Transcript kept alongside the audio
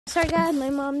Sorry guys, my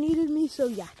mom needed me, so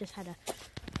yeah, just had to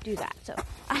do that. So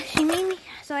she made me,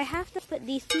 so I have to put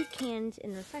these 2 cans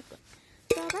in recycling.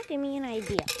 So that gave me an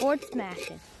idea. Board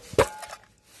smashing.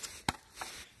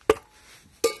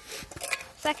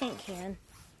 Second can.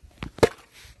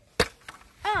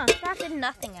 Oh, that did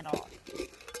nothing at all.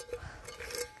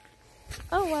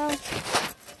 Oh well.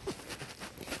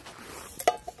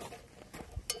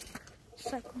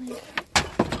 Recycling.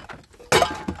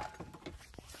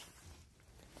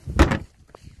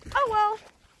 Oh well.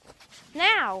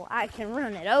 Now I can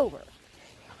run it over.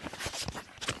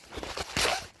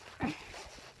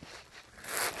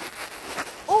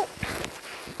 Oh.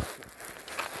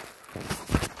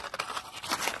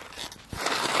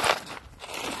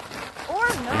 Or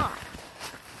not.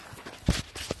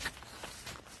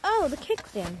 Oh, the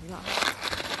kickstand's not.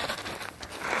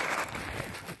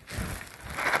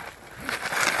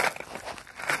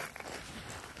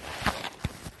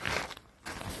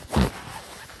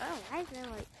 Why is it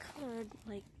like colored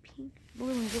like pink,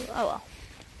 blue, and blue? Oh well.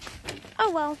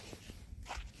 Oh well.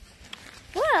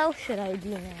 What else should I do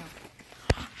now?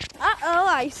 Uh-oh,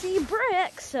 I see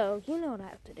bricks, so you know what I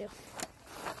have to do.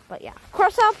 But yeah, of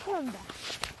course I'll put them back.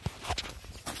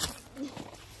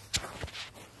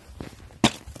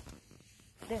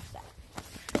 There's that.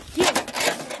 Yeah,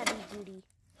 heavy duty.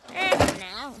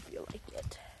 Now I don't feel like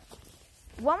it.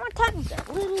 One more time,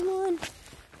 that little one.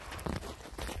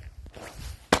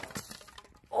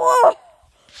 Oh,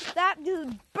 that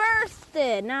dude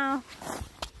bursted. Now,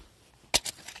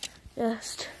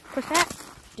 just push that,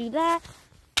 do that,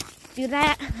 do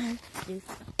that, and do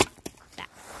that.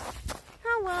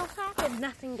 Oh well, that did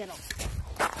nothing at all.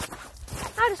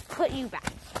 I'll just put you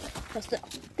back. Just so.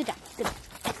 Good job, good job.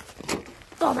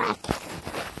 Go back.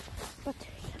 But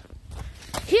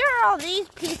here are all these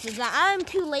pieces that I'm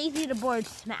too lazy to board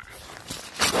smash.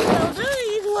 So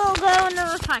these will go in the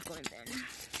recycling bin.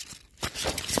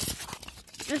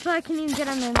 Just so I can even get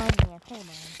them in my hand. Hold on.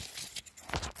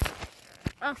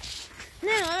 Oh,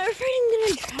 now I'm afraid I'm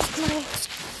gonna drop my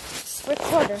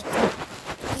recorder.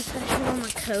 Especially on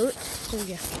my coat. So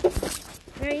yeah.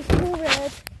 Very cool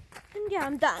red. And yeah,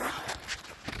 I'm done.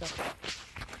 So,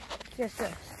 here's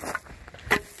this.